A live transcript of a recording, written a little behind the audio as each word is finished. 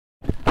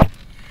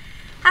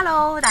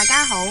Hello， 大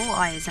家好，我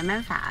係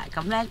Samantha。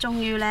咁咧，終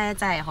於咧，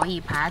真係可以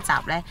拍一集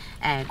咧，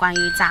關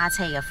於揸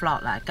車嘅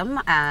vlog 啦。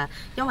咁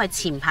因為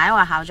前排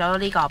我考咗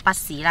呢個筆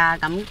試啦，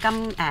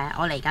咁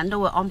我嚟緊都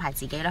會安排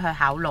自己咧去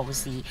考路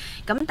試。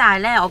咁但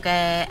係咧，我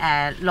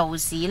嘅路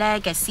試咧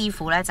嘅師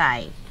傅咧就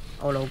係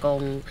我老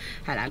公，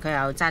係啦，佢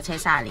有揸車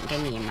30年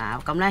經驗啦。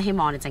咁咧，希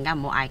望我哋陣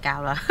間唔好嗌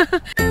交啦。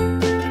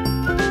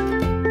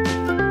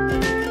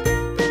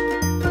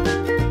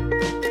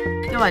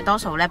因為多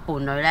數咧伴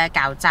侶咧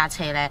教揸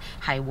車咧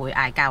係會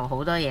嗌交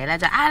好多嘢咧，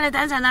就你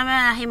等陣啦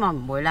咩？希望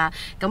唔會啦。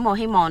咁我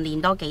希望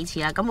練多幾次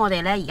啦。咁我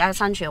哋咧而家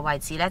身處嘅位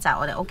置咧就係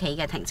我哋屋企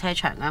嘅停車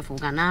場嘅附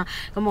近啦。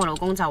咁我老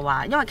公就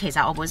話，因為其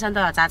實我本身都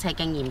有揸車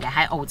經驗嘅，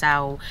喺澳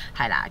洲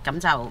係啦，咁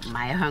就唔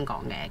係喺香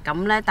港嘅。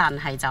咁咧但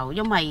係就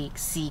因為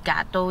事隔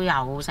都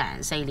有成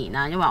4年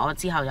啦，因為我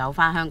之後有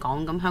返香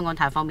港，咁香港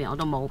太方便，我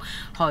都冇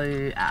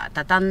去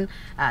特登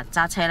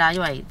揸車啦。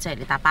因為即係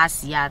你搭巴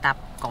士啊、搭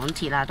港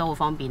鐵啊都好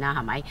方便啦，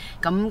係咪？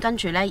咁跟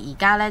住咧，而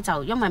家咧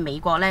就因為美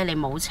國咧，你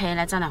冇車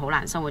咧真係好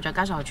難生活，再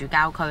加上我住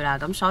郊區啦，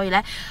咁所以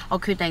咧，我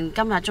決定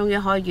今日終於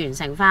可以完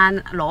成翻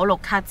攞綠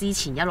卡之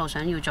前一路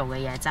想要做嘅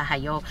嘢，就係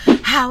要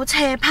考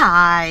車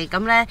牌。咁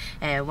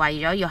咧為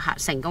咗要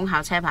成功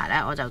考車牌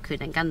咧，我就決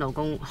定跟老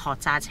公學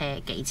揸車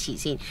幾次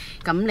先。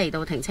咁嚟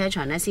到停車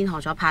場咧，先學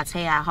咗泊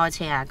車啊、開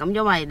車啊。咁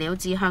因為你都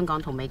知香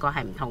港同美國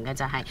係唔同嘅，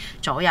就係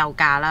左右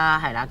駕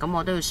啦，係啦。咁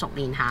我都要熟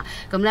練下。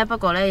咁咧不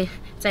過咧，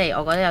即係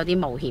我覺得有啲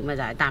冒險嘅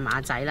就係帶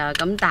馬仔啦。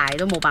咁但係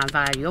都冇辦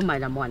法，如果唔係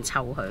就冇人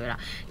湊佢啦。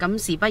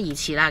咁事不宜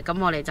遲啦，咁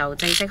我哋就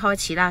正式開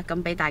始啦。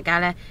咁俾大家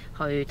咧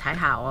去睇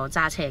下我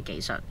揸車嘅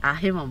技術啊，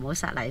希望唔好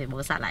失禮，唔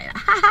好失禮啦。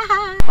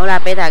好啦，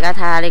俾大家睇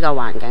下呢個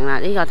環境啦。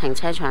呢個停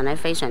車場咧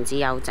非常之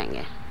幽靜嘅，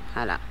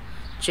係啦，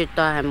絕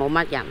對係冇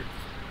乜人。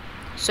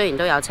雖然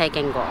都有車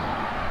經過，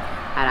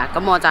係啦。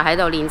咁我就喺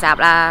度練習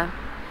啦。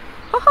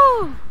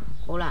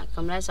好啦，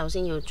咁咧首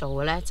先要做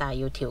嘅咧就係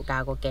要調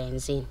校個鏡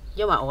先，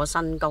因為我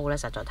身高咧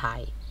實在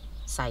太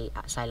細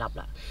粒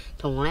啦，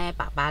同咧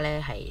爸爸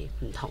咧係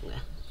唔同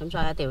嘅，咁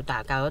所以一定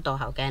要校咗倒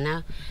後鏡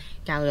啦，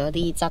校咗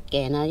啲側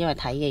鏡啦，因為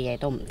睇嘅嘢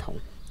都唔同。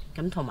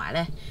咁同埋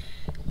咧，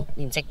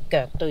連隻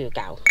腳都要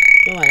校，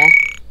因為咧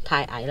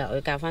太矮啦，我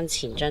要校翻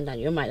前張凳，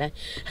如果唔係咧，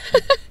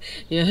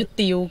如果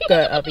吊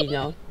腳啊變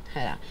咗，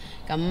係啦。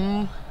咁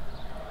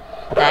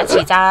第一次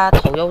揸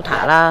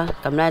Toyota 啦，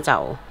咁咧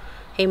就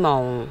希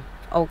望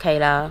OK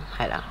啦，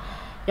係啦。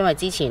因為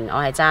之前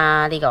我係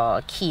揸呢個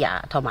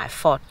Kia 同埋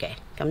Ford 嘅，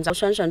咁就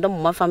相信都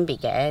冇乜分別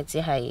嘅，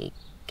只係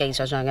技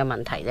術上嘅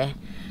問題啫。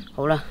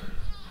好啦，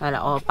係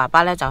啦，我爸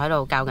爸咧就喺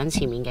度校緊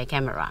前面嘅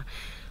camera。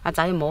阿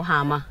仔唔好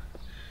喊啊，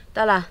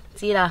得啦，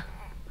知啦，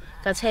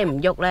架車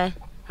唔喐咧，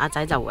阿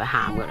仔就會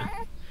喊噶啦。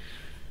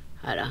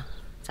係啦，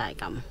就係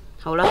咁，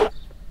好啦。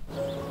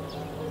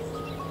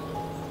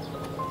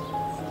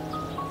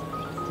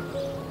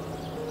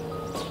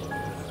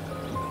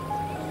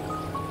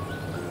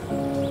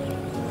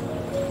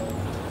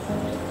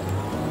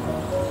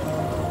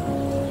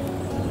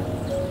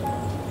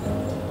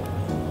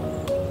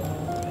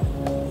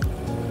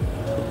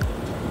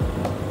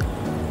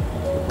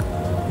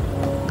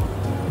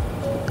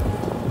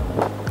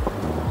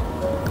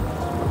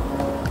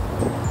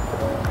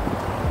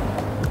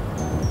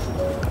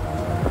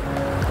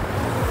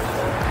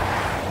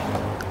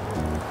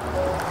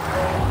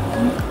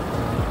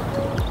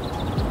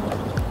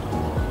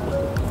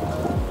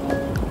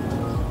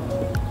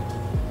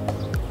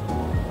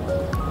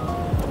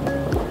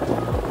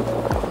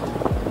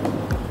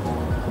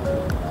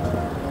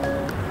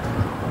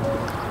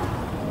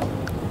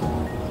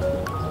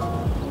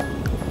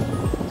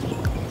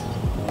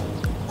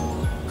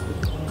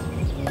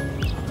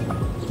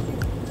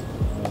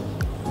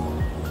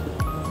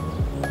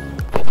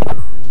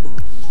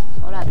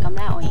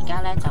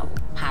就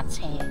泊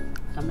車，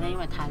咁咧因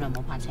為太耐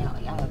冇泊車，我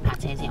而家去泊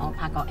車先。我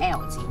泊個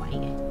L 字位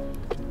嘅，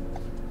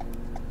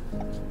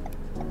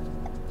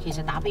其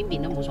實打邊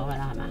邊都冇所謂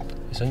啦，係咪？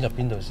你想入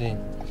邊度先？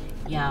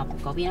入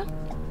嗰邊啦。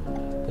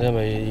你係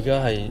咪而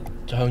家係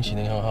向前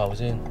定向後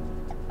先？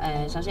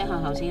首先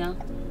向後先啦。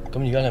咁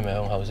而家係咪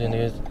向後先？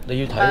你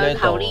要睇呢度。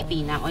向後呢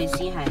邊啊！我意思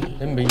係。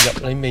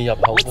你未入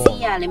後波。我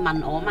知啊，你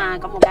問我嘛，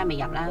咁我梗係未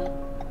入啦。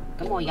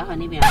咁我而家向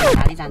呢邊打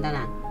呢盞燈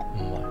啊？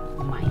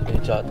唔係，你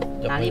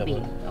就打呢邊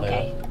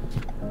 ，OK。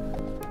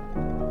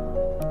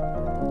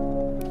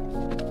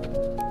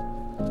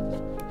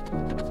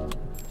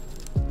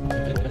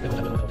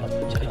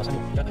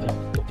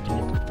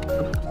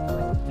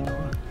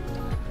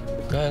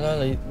梗係啦，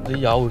你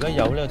有而家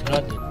有呢個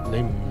卡，你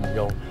唔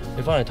用，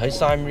你翻嚟睇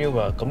side view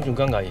啊，咁仲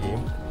加危險。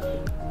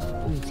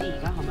我唔知而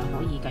家係咪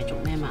可以繼續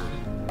咩嘛？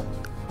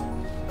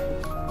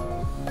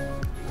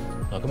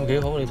嗱，咁幾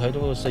好，你睇到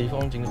個4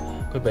方正，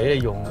佢俾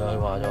你用㗎，佢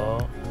話咗。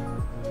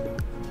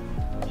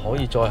可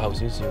以再後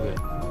少少嘅，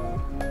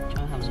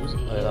再後少少。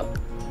係啦，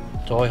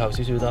再後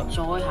少少得。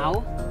再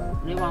後？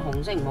你話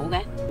紅色唔好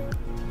嘅？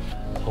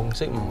紅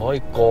色唔可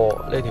以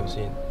過呢條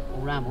線。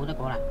冇啦，冇得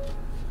過啦。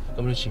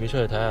咁你自己出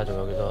去睇下，仲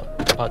有幾多？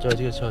拍咗你自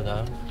己出去睇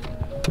下。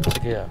自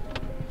己啊。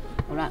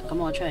好啦，咁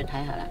我出去睇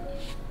下啦。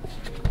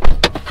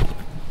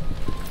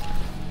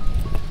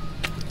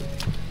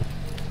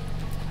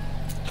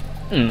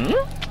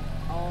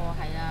哦，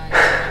係啊，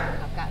唔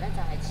合格咧就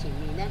係前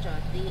面咧仲有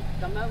啲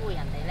咁樣會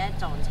人哋咧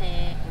撞車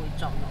會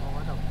撞到我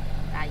嗰度，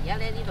但係而家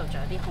咧呢度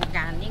仲有啲空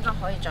間，應該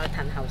可以再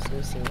褪後少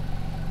少，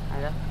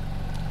係咯。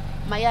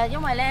唔係啊，因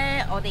為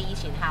咧我哋以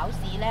前考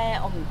試咧，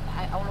我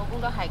老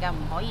公都係㗎，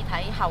唔可以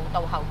睇後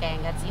倒後鏡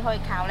嘅，只可以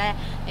靠咧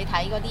你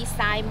睇嗰啲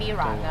side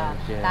mirror 㗎。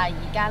但係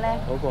而家咧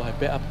嗰個係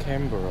backup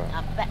camera。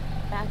啊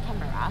backup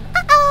camera。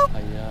係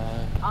啊。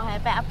我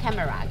係 backup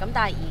camera， 咁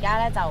但係而家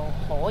咧就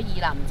可以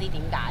啦，唔知點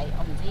解，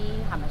我唔知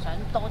係咪想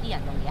多啲人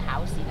容易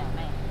考試定係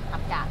咩合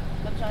格，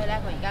咁所以咧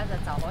佢而家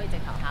就可以直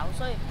頭考，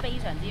所以非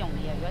常之容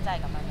易啊！如果真係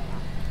咁樣嘅話。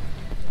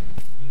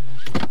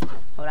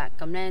好啦，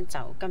咁咧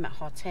就今日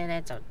學車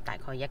咧就大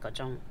概1個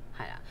鐘，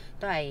係啦，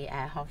都係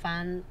學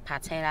翻泊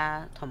車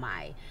啦，同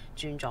埋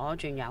轉左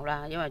轉右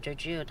啦，因為最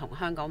主要同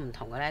香港唔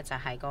同嘅咧就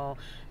係個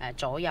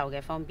左右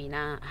嘅方便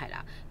啦，係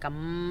啦，咁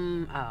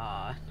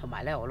同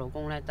埋咧我老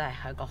公咧都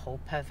係一個好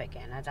perfect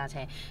嘅人啦揸車，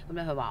咁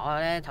咧佢話我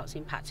咧頭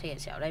先泊車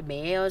嘅時候咧歪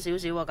咗少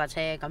少喎架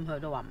車，咁佢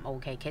都話唔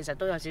OK， 其實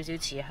都有少少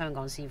似香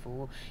港師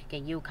傅嘅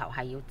要求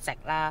係要直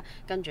啦，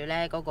跟住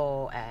咧嗰個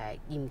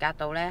嚴格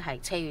到咧係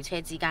車與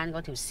車之間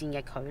嗰條線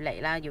嘅距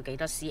離啦，要幾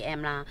多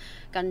cm 啦，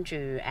跟住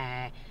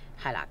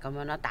係啦，咁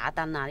樣啦，打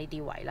燈啊呢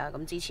啲位啦，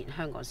咁之前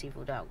香港師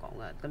傅都有講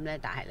嘅，咁咧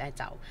但係咧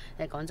就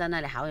你講真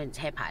啦，你考完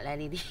車牌咧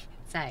呢啲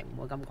真係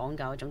唔會咁講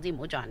究，總之唔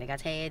好撞人哋架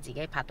車，自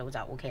己泊到就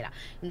O K 啦。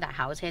咁但係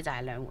考車就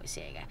係兩回事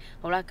嚟嘅。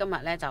好啦，今日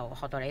咧就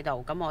學到呢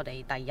度，咁我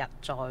哋第二日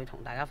再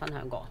同大家分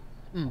享過。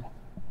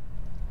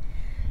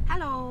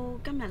Hello，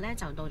 今日咧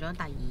就到咗第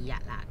2日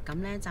啦，咁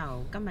咧就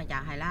今日又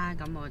係啦，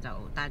咁我就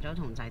帶咗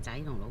同仔仔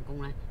同老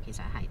公咧，其實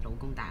係老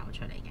公帶我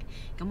出嚟嘅，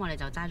咁我哋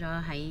就揸咗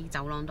喺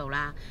走廊度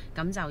啦，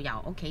咁就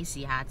由屋企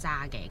試下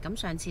揸嘅，咁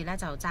上次咧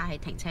就揸喺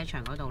停車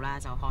場嗰度啦，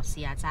就學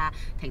試下揸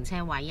停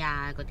車位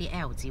啊，嗰啲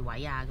L 字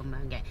位啊咁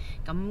樣嘅，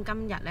咁今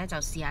日咧就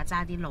試下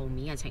揸啲路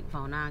面嘅情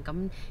況啦，咁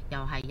又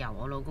係由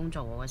我老公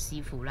做我嘅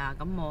師傅啦，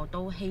咁我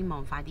都希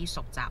望快啲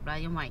熟習啦，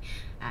因為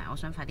我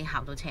想快啲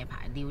考到車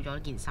牌，撂咗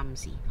件心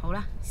事。好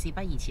啦，事不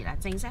宜遲啦，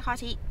正式開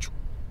始。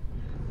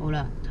好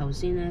啦，頭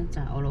先咧就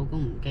係我老公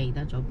唔記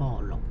得咗幫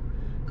我錄，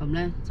咁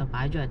咧就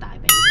擺咗喺大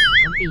髀度，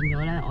咁變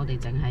咗咧我哋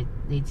淨係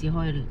你只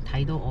可以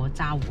睇到我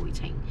揸回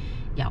程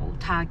由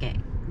他嘅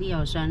呢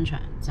個商場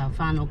就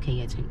翻屋企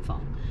嘅情況，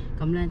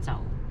咁咧就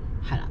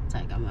係啦，就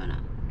係咁樣啦，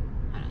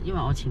係啦，因為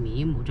我前面已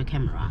經冇咗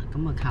camera，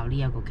 咁啊靠呢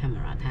一個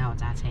camera 睇下我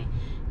揸車，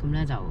咁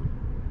咧就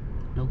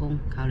老公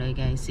靠你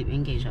嘅攝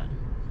影技術，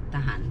得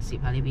閒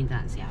攝下呢邊，得閒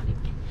攝下呢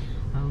邊，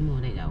好，咁我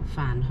哋就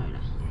翻去啦。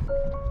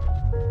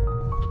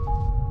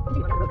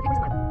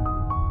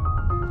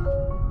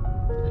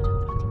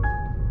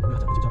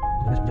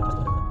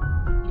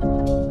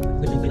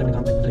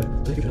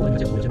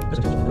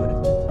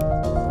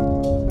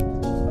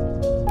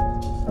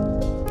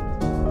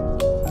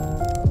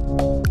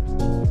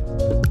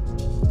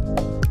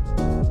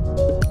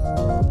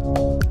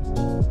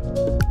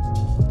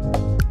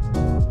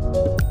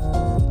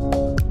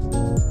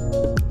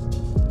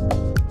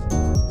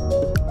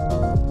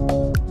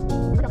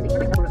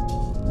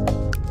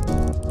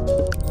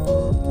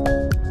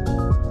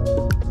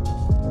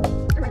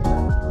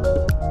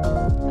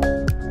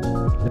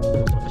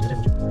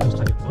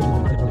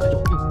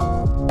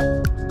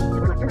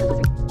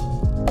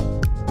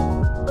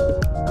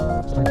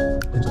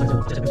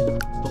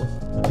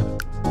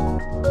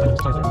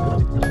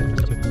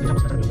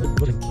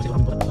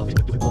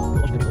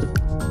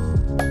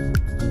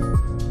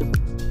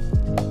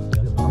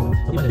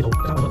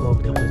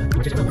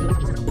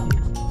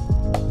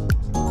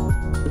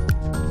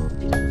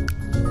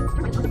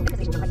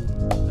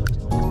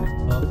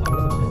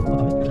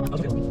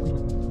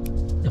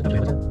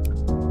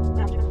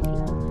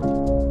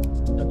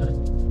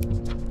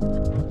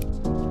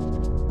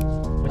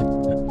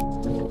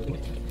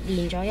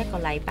練咗1個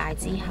禮拜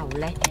之後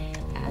呢，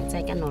即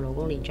係跟我老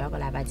公練咗1個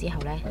禮拜之後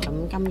呢，咁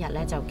今日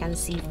呢就跟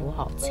師傅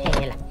學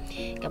車啦。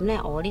咁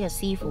呢，我呢個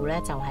師傅呢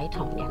就喺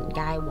唐人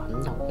街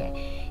揾到嘅，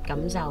咁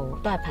就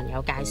都係朋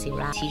友介紹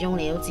啦。始終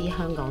你都知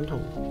香港同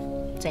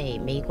即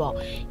係美國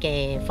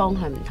嘅方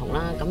向唔同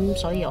啦，咁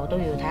所以我都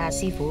要睇下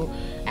師傅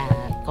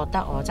覺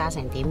得我揸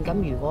成點。咁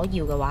如果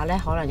要嘅話呢，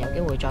可能有機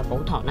會再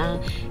補堂啦。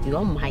如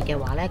果唔係嘅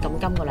話呢，咁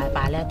今個禮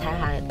拜呢，睇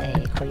下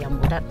佢有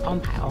冇得安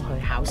排我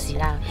去考試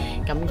啦。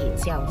咁然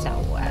之後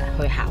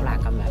就去考啦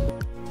咁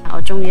樣。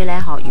我終於咧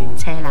學完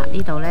車啦，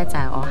呢度咧就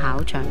係我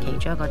考場其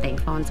中一個地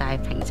方，就係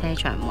停車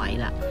場位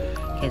啦。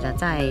其實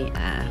真係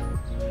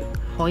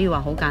可以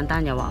話好簡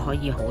單，又話可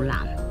以好難。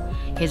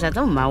其實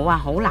都唔係話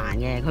好難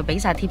嘅，佢俾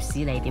晒 tips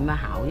你點樣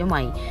考，因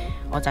為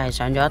我就係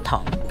上咗一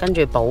堂，跟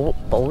住補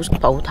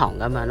堂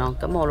咁樣咯。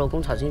咁我老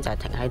公頭先就係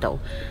停喺度，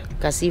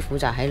個師傅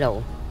就喺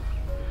度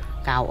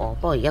教我。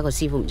不過而家個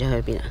師傅唔知去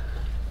邊啊。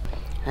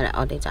係啦，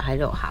我哋就喺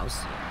度考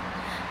試。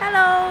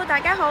Hello， 大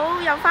家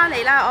好，又翻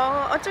嚟啦！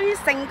我終於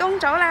成功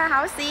咗啦，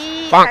考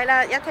試係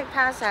啦，一 take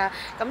pass 啊！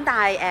咁但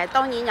係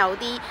當然有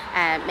啲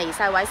微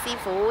細位師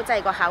傅，即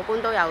係個考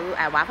官都有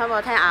話翻俾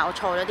我聽啊，我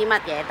錯咗啲乜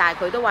嘢，但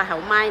係佢都話係好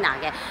minor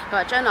嘅。佢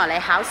話將來你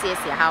考試嘅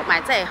時候，唔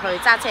係即係去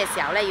揸車嘅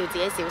時候咧，要自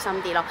己小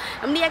心啲咯。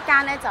咁呢一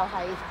間咧就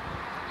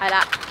係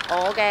啦，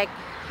我嘅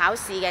考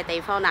試嘅地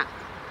方啦。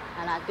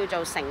係啦，叫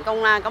做成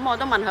功啦。咁我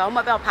都問佢可唔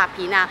可以俾我拍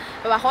片啊？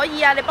佢話可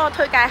以啊，你幫我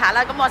推介下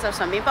啦。咁我就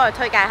順便幫佢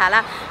推介下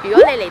啦。如果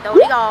你嚟到呢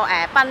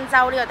個賓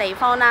州呢個地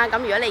方啦，咁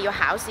如果你要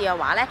考試嘅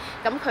話咧，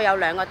咁佢有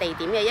2個地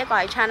點嘅，一個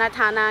喺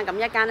Chinatown 啦，咁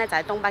一間咧就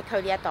喺東北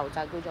區呢一度，就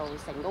叫做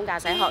成功駕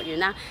駛學院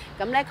啦。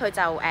咁咧佢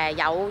就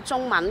有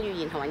中文語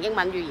言同埋英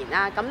文語言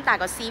啦。咁但係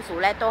個師傅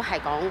咧都係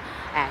講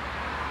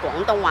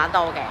廣東話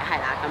多嘅，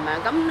係啦咁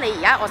樣。咁你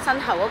而家我身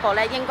後嗰個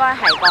咧應該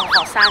係個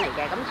學生嚟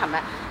嘅。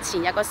咁前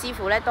日個師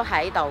傅咧都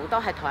喺度，都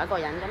係同一個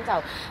人。咁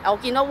就我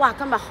見到哇，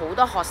今日好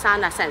多學生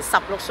啊，成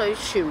16歲，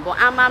全部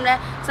啱啱咧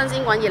新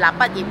鮮滾熱辣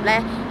畢業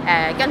咧。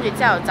跟住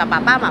之後就爸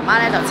爸媽媽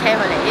咧就車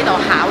佢嚟呢度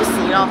考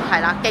試咯，係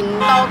啦，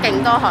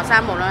勁多學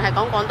生，無論係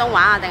講廣東話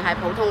啊定係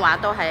普通話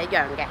都係一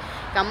樣嘅。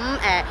咁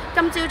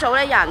今朝早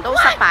咧有人都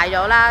失敗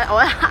咗啦。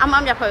我啱啱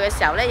入去嘅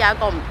時候咧，有一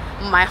個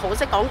唔係好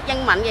識講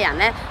英文嘅人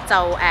咧，就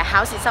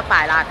考試失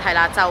敗啦，係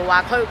啦，就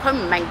話佢唔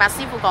明白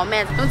師傅講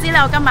咩。總之咧，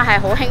我今日係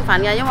好興奮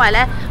嘅，因為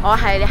咧我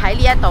係喺呢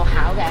一度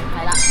考嘅，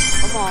係啦。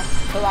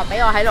咁佢話俾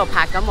我喺度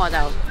拍，咁我就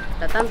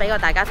特登俾個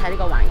大家睇呢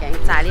個環境，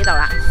就係呢度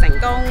啦，成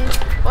功。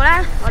好啦，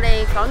我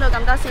哋講到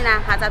咁多先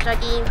啦，下集再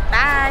見，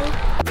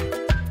拜。